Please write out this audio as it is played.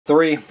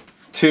3,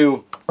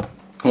 2,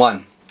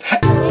 1.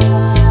 I'm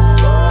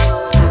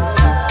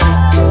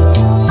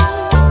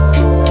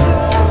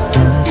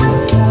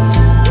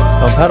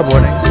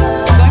paddleboarding.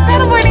 Going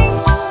paddleboarding.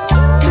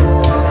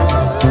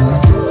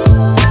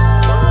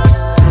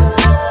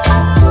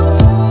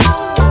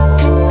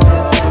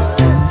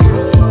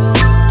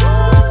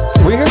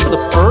 We're here for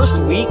the first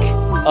week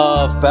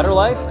of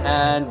BetterLife,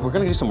 and we're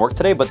gonna do some work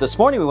today. But this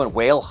morning we went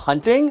whale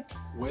hunting.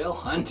 Whale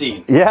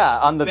hunting. Yeah,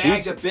 on the beach.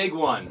 Bagged a big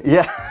one.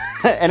 Yeah,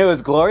 and it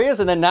was glorious.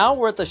 And then now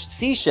we're at the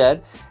sea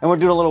shed, and we're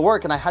doing a little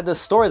work. And I had this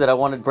story that I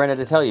wanted Brandon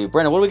to tell you.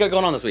 Brandon, what do we got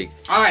going on this week?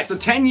 All right, so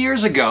 10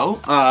 years ago,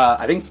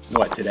 I think,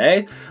 what,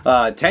 today?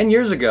 10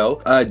 years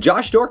ago,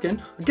 Josh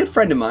Dorkin, a good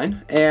friend of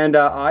mine, and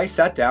I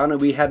sat down and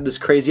we had this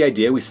crazy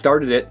idea. We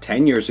started it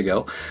 10 years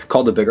ago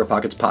called the Bigger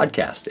Pockets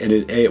Podcast.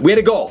 And we had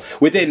a goal.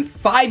 Within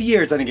 5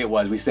 years, I think it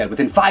was, we said,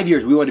 within 5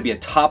 years, we wanted to be a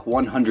top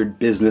 100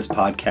 business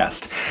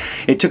podcast.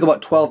 It took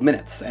about 12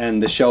 minutes,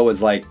 and the show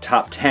was like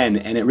top 10,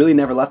 and it really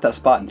never left that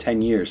spot in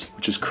 10 years,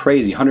 which is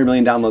crazy. 100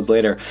 million downloads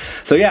later.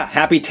 So yeah,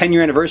 happy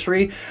 10-year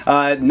anniversary.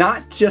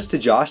 Not just to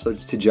Josh,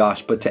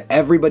 but to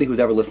everybody who's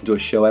ever listened to a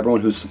show,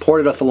 everyone who's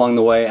supported us along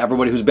the way,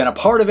 everybody who's been a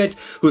part of it,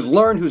 who's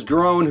learned, who's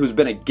grown, who's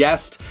been a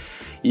guest.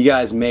 You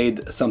guys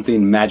made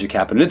something magic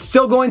happen. And it's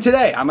still going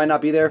today. I might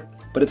not be there,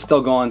 but it's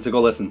still going, so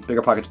go listen.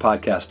 Bigger Pockets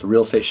Podcast, the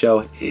real estate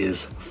show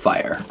is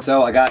fire.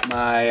 So I got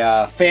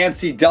my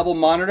fancy double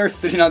monitor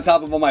sitting on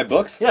top of all my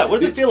books. Yeah,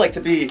 what does it feel like to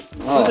be,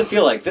 what does it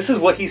feel like? This is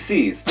what he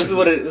sees. This is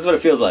what it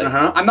feels like.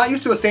 I'm not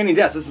used to a standing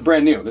desk. This is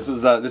brand new. This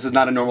is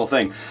not a normal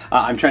thing.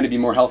 I'm trying to be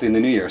more healthy in the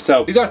new year.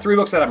 So these are 3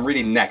 books that I'm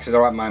reading next.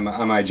 They're on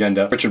my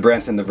agenda. Richard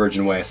Branson, The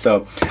Virgin Way.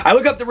 So I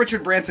look up to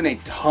Richard Branson a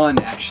ton,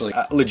 actually.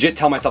 Legit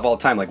tell myself all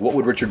the time, like, what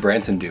would Richard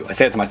Branson do? I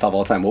say it to myself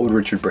all the time. What would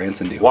Richard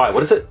Branson do? Why?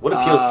 What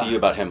appeals to you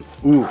about him?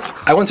 Ooh,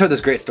 I once heard this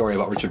great story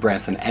about Richard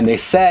Branson, and they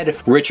said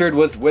Richard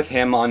was with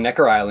him on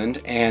Necker Island,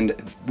 and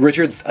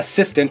Richard's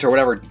assistant or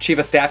whatever, chief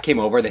of staff came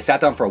over. They sat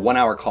down for a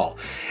 1-hour call,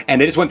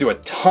 and they just went through a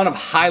ton of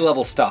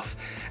high-level stuff.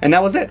 And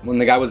that was it. When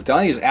the guy was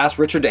done, he just asked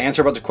Richard to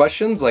answer a bunch of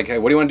questions, like, hey,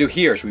 what do you want to do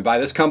here? Should we buy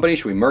this company?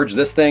 Should we merge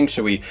this thing?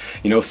 Should we,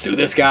 sue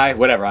this guy?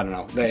 Whatever, I don't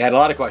know. They had a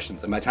lot of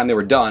questions, and by the time they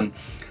were done,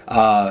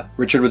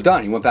 Richard was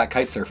done. He went back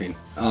kite surfing,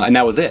 and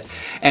that was it.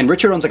 And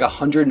Richard owns like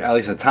 100, at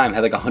least at the time,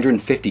 had like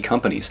 150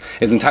 companies.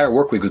 His entire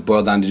work week was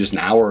boiled down to just an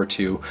hour or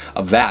two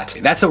of that.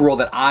 That's a role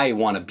that I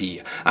want to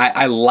be.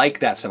 I like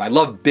that stuff. I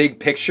love big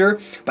picture,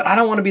 but I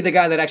don't want to be the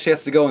guy that actually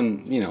has to go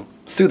and,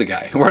 sue the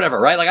guy or whatever,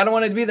 right? Like, I don't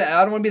want to be that.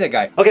 I don't want to be that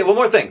guy. Okay, one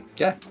more thing.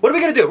 Yeah. What are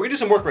we gonna do? We're gonna do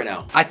some work right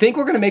now. I think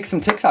we're gonna make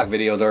some TikTok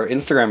videos or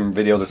Instagram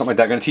videos or something like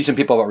that. I'm gonna teach some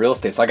people about real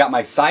estate. So I got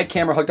my side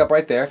camera hooked up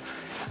right there.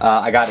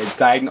 I got it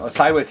diagonal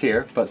sideways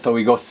here, but so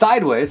we go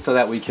sideways so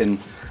that we can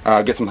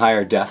get some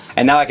higher def.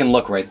 And now I can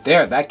look right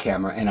there at that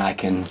camera and I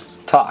can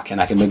talk and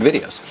I can make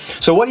videos.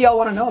 So what do y'all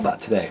want to know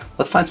about today?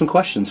 Let's find some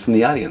questions from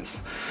the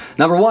audience.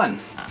 Number 1,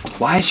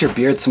 why is your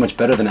beard so much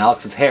better than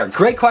Alex's hair?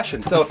 Great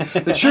question. So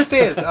the truth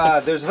is,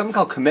 there's something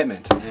called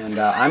commitment, and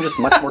I'm just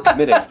much more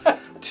committed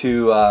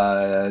to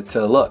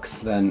looks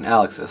than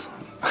Alex is.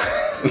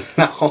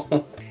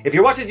 No. If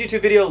you're watching this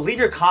YouTube video, leave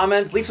your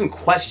comments, leave some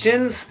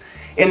questions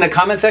in the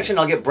comment section.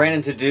 I'll get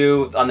Brandon to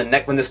do on the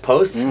next when this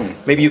posts.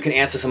 Maybe you can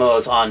answer some of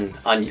those on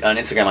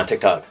Instagram, on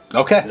TikTok.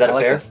 Okay. Is that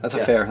fair?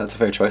 That's a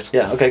fair choice.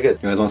 Yeah, okay, good.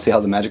 You guys want to see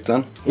how the magic's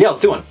done? Yeah,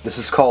 let's do one. This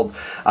is called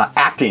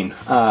acting.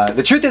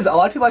 The truth is, a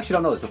lot of people actually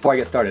don't know this before I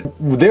get started.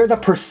 There's a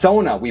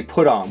persona we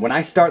put on when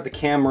I start the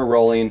camera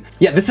rolling.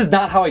 Yeah, this is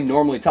not how I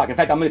normally talk. In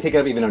fact, I'm gonna take it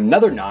up even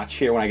another notch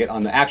here when I get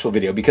on the actual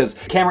video, because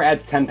camera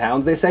adds 10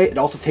 pounds, they say. It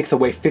also takes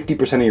away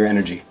 50% of your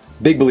energy.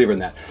 Big believer in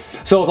that.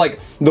 So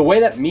like the way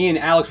that me and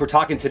Alex were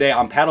talking today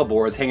on paddle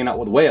boards, hanging out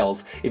with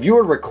whales, if you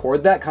were to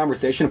record that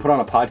conversation and put on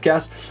a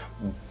podcast,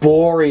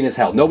 boring as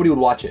hell. Nobody would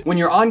watch it. When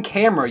you're on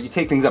camera, you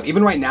take things up.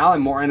 Even right now,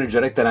 I'm more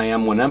energetic than I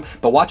am when I'm,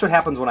 but watch what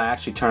happens when I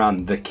actually turn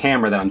on the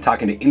camera that I'm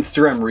talking to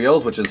Instagram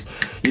Reels, which is,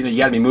 you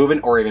gotta be moving,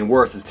 or even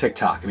worse is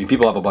TikTok. I mean,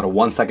 people have about a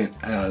 1-second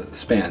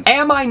span.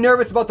 Am I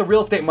nervous about the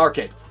real estate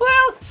market?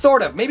 Well,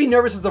 sort of. Maybe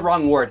nervous is the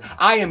wrong word.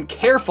 I am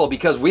careful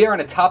because we are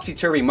in a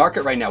topsy-turvy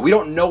market right now. We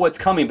don't know what's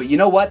coming, but you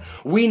know what?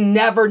 We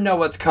never know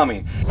what's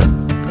coming.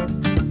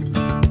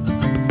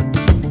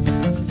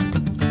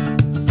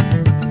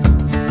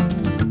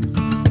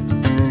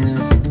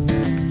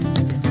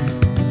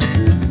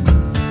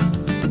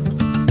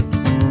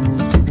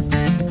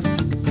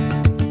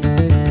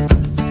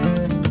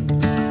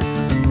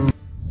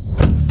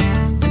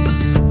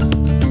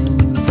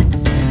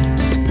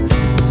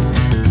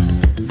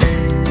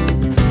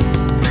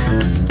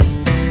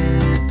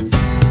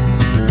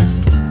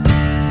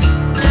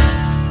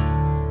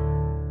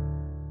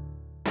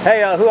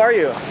 Hey, who are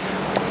you?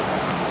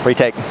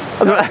 Retake.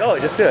 Go,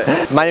 just do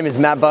it. My name is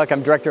Matt Buck.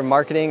 I'm Director of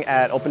Marketing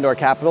at Open Door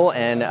Capital,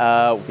 and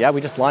yeah, we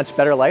just launched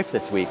BetterLife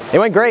this week. It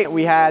went great.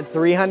 We had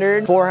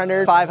 300,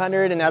 400,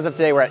 500, and as of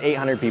today, we're at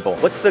 800 people.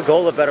 What's the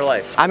goal of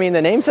BetterLife? I mean,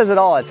 the name says it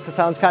all. It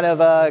sounds kind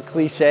of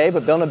cliche,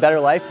 but building a better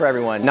life for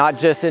everyone. Not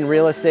just in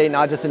real estate,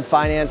 not just in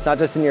finance, not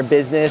just in your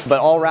business, but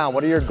all around.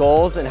 What are your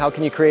goals, and how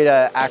can you create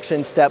an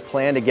action step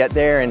plan to get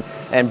there,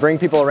 and bring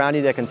people around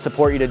you that can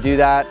support you to do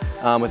that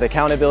with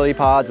accountability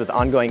pods, with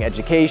ongoing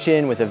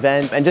education, with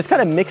events, and just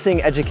kind of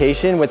mixing education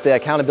with the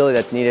accountability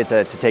that's needed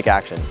to take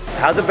action.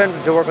 How's it been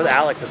to work with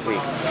Alex this week?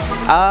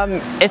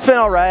 It's been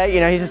all right. You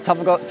know, he's just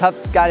tough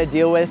guy to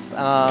deal with.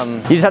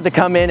 You just have to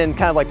come in and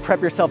kind of like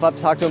prep yourself up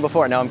to talk to him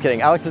before. No, I'm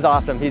kidding. Alex is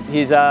awesome.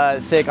 He's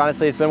sick.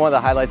 Honestly, it's been one of the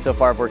highlights so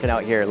far of working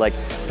out here. Like,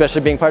 especially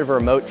being part of a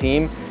remote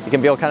team, you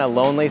can feel kind of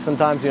lonely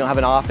sometimes. You don't have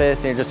an office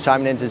and you're just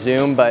chiming into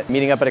Zoom, but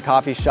meeting up at a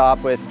coffee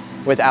shop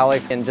with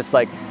Alex and just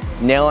like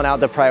nailing out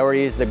the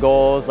priorities, the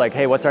goals, like,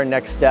 hey, what's our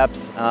next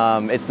steps?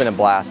 It's been a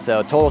blast.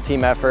 So total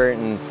team effort,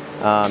 and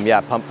yeah,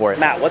 pumped for it.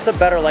 Matt, what's a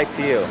better life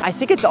to you? I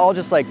think it's all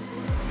just like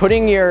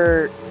putting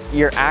your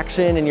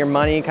action and your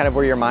money kind of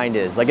where your mind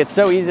is. Like, it's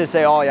so easy to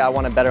say, oh yeah, I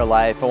want a better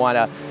life. I want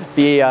to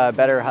be a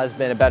better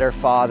husband, a better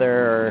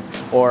father,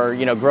 or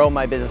you know, grow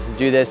my business,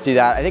 do this, do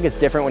that. I think it's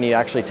different when you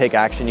actually take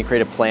action. You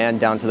create a plan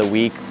down to the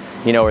week,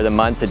 you know, or the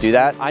month to do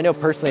that. I know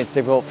personally it's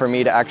difficult for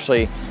me to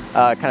actually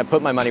kind of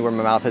put my money where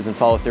my mouth is and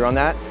follow through on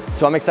that.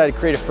 So I'm excited to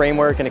create a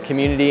framework and a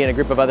community and a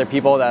group of other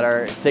people that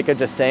are sick of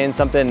just saying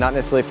something, not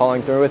necessarily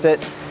following through with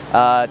it,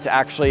 to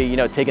actually, you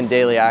know, taking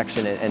daily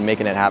action and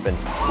making it happen.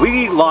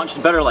 We launched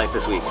BetterLife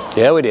this week.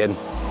 Yeah, we did.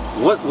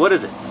 What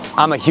is it?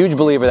 I'm a huge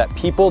believer that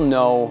people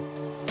know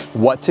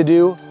what to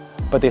do,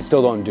 but they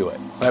still don't do it.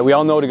 Right? We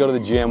all know to go to the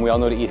gym, we all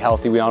know to eat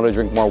healthy, we all know to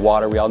drink more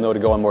water, we all know to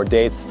go on more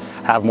dates,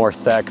 have more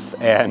sex,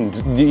 and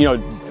you know,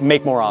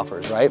 make more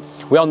offers, right?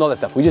 We all know that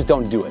stuff, we just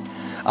don't do it.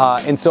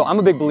 And so I'm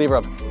a big believer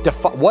of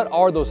what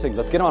are those things?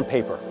 Let's get them on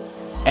paper.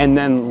 And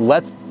then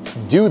let's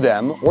do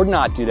them or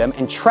not do them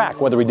and track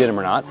whether we did them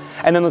or not.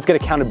 And then let's get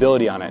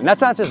accountability on it. And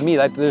that's not just me,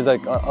 there's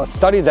like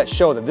studies that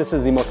show that this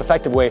is the most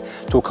effective way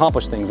to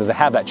accomplish things, is to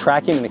have that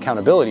tracking and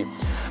accountability.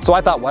 So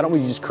I thought, why don't we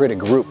just create a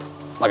group,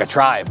 like a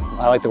tribe?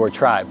 I like the word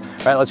tribe,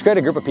 right? Let's create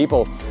a group of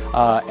people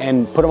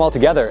and put them all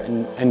together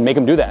and make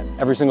them do that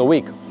every single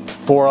week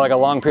for like a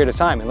long period of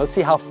time. And let's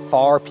see how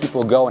far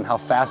people go and how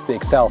fast they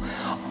excel.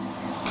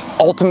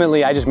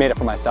 Ultimately, I just made it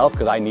for myself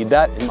because I need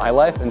that in my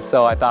life. And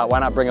so I thought, why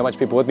not bring a bunch of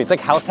people with me? It's like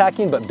house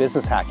hacking, but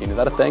business hacking. Is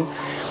that a thing?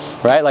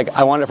 Right? Like,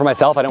 I wanted it for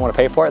myself. I didn't want to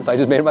pay for it, so I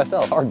just made it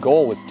myself. Our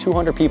goal was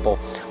 200 people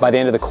by the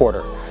end of the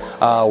quarter.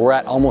 We're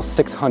at almost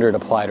 600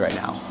 applied right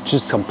now.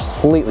 Just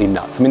completely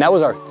nuts. I mean, that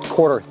was our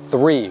quarter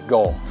 3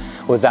 goal,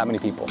 was that many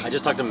people. I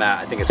just talked to Matt.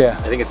 I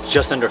think it's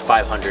just under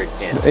 500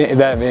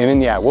 in. I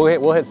mean, yeah, we'll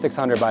hit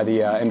 600 by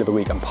the end of the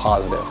week. I'm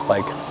positive.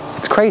 Like,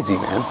 it's crazy,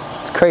 man.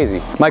 It's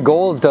crazy. My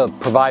goal is to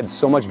provide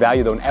so much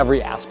value though in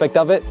every aspect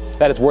of it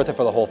that it's worth it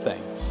for the whole thing.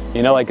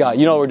 You know, like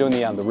you know, we're doing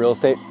the real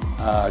estate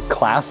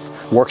class,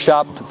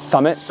 workshop,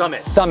 summit.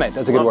 Summit,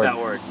 that's a good word. Love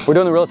that word. We're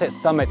doing the real estate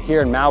summit here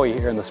in Maui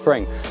here in the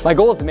spring. My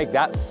goal is to make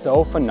that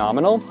so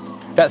phenomenal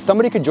that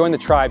somebody could join the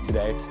tribe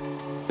today,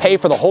 pay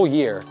for the whole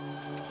year,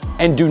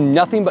 and do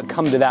nothing but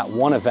come to that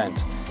one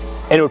event.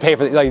 And it would pay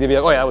for, like, they'd be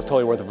like, oh yeah, that was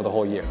totally worth it for the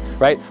whole year,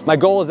 right? My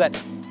goal is that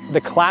the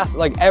class,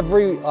 like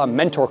every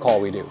mentor call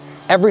we do,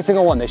 every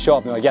single one, they show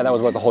up and they're like, yeah, that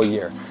was worth the whole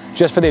year,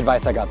 just for the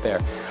advice I got there.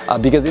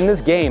 Because in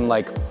this game,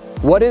 like,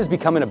 what is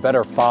becoming a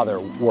better father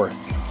worth,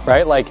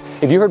 right? Like,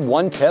 if you heard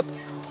one tip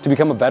to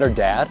become a better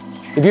dad,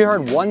 if you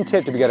heard one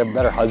tip to become a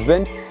better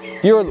husband,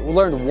 if you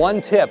learned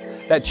one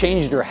tip that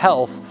changed your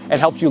health and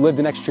helped you live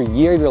an extra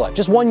year of your life,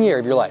 just 1 year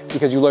of your life,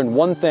 because you learned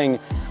one thing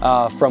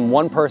from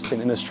one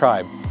person in this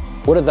tribe,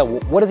 what is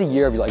a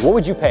year of your life? What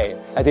would you pay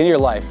at the end of your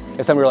life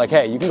if somebody were like,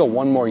 hey, you can go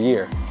 1 more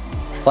year?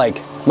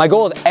 Like, my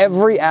goal is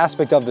every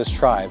aspect of this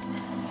tribe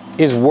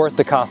is worth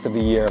the cost of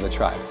the year of the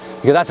tribe.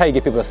 Because that's how you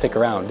get people to stick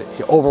around.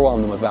 You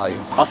overwhelm them with value.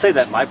 I'll say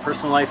that my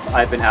personal life,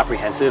 I've been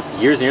apprehensive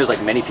years and years,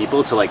 like many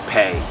people, to like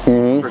pay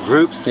for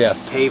groups,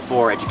 pay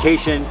for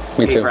education,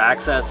 pay for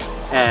access.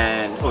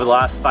 And over the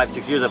last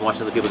 5-6 years, I've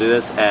watched other people do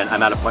this, and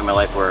I'm at a point in my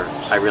life where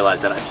I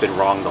realize that I've been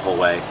wrong the whole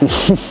way.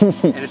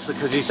 And it's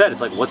because you said, it's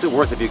like, what's it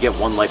worth if you get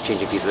one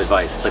life-changing piece of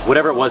advice? It's like,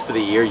 whatever it was for the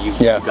year, you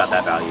got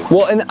that value.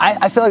 Well, and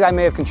I feel like I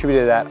may have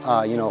contributed to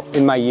that, you know,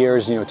 in my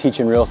years, you know,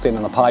 teaching real estate and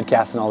on the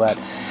podcast and all that.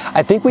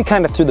 I think we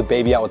kind of threw the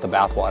baby out with the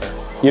bathwater.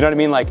 You know what I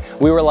mean? Like,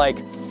 we were like,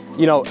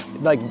 you know,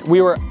 like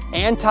we were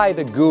anti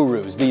the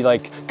gurus, the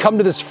like, come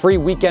to this free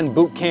weekend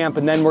boot camp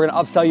and then we're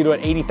gonna upsell you to an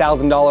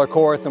 $80,000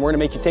 course and we're gonna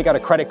make you take out a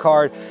credit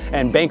card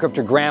and bankrupt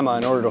your grandma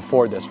in order to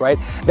afford this, right?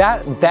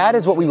 That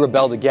is what we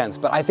rebelled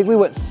against. But I think we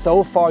went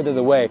so far the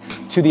other way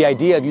to the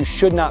idea of you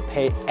should not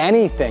pay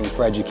anything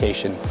for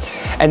education.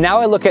 And now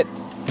I look at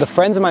the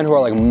friends of mine who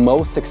are like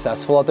most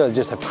successful out there that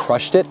just have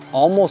crushed it,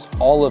 almost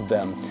all of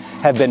them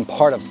have been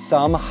part of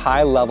some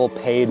high-level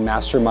paid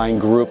mastermind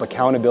group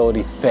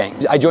accountability thing.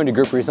 I joined a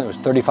group recently, it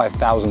was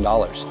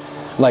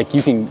 $35,000. Like,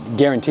 you can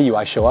guarantee you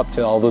I show up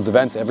to all those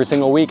events every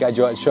single week. I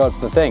show up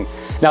to the thing.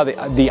 Now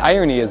the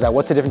irony is that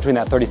what's the difference between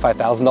that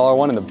 $35,000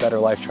 one and the Better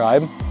Life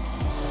Tribe?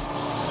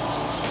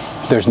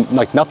 There's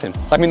like nothing.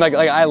 I mean, like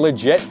I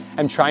legit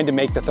am trying to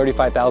make the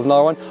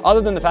 $35,000 one,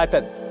 other than the fact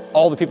that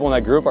all the people in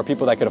that group are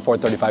people that could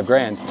afford 35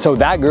 grand. So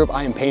that group,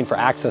 I am paying for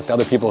access to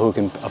other people who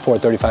can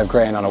afford 35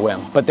 grand on a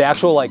whim. But the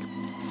actual like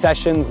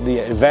sessions, the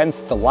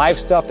events, the live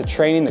stuff, the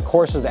training, the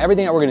courses,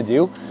 everything that we're gonna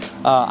do,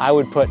 I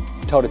would put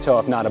toe to toe,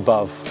 if not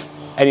above,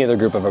 any other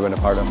group I've ever been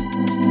a part of.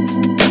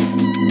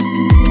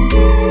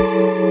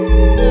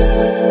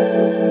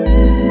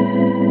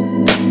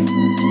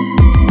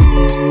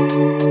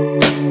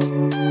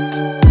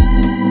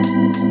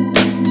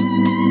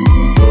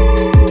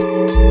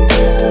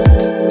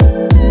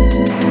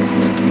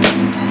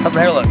 How's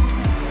my hair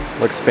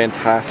look? Looks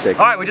fantastic.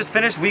 All right, we just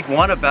finished week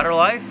 1 of Better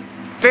Life.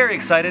 Very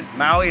excited.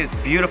 Maui is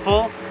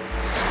beautiful.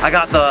 I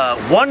got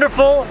the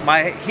wonderful,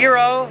 my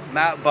hero,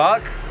 Matt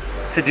Buck,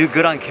 to do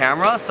good on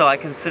camera, so I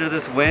consider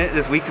this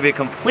week to be a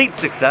complete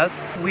success.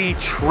 We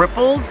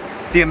tripled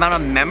the amount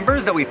of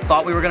members that we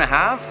thought we were gonna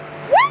have.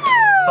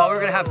 Thought we were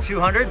gonna have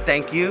 200.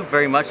 Thank you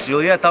very much,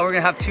 Julia. I thought we were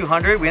gonna have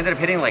 200. We ended up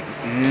hitting like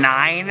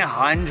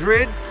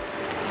 900.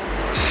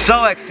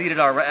 So exceeded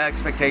our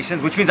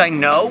expectations, which means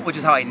which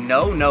is how I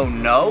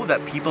know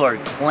that people are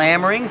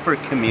clamoring for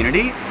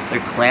community,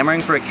 they're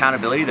clamoring for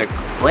accountability, they're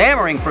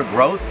clamoring for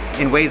growth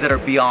in ways that are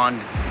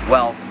beyond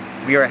wealth.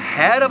 We are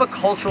ahead of a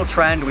cultural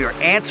trend. We are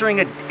answering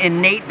an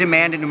innate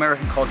demand in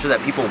American culture that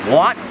people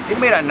want. They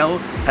may not know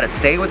how to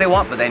say what they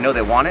want, but they know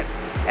they want it.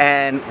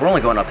 And we're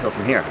only going uphill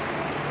from here.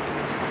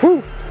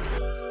 Woo.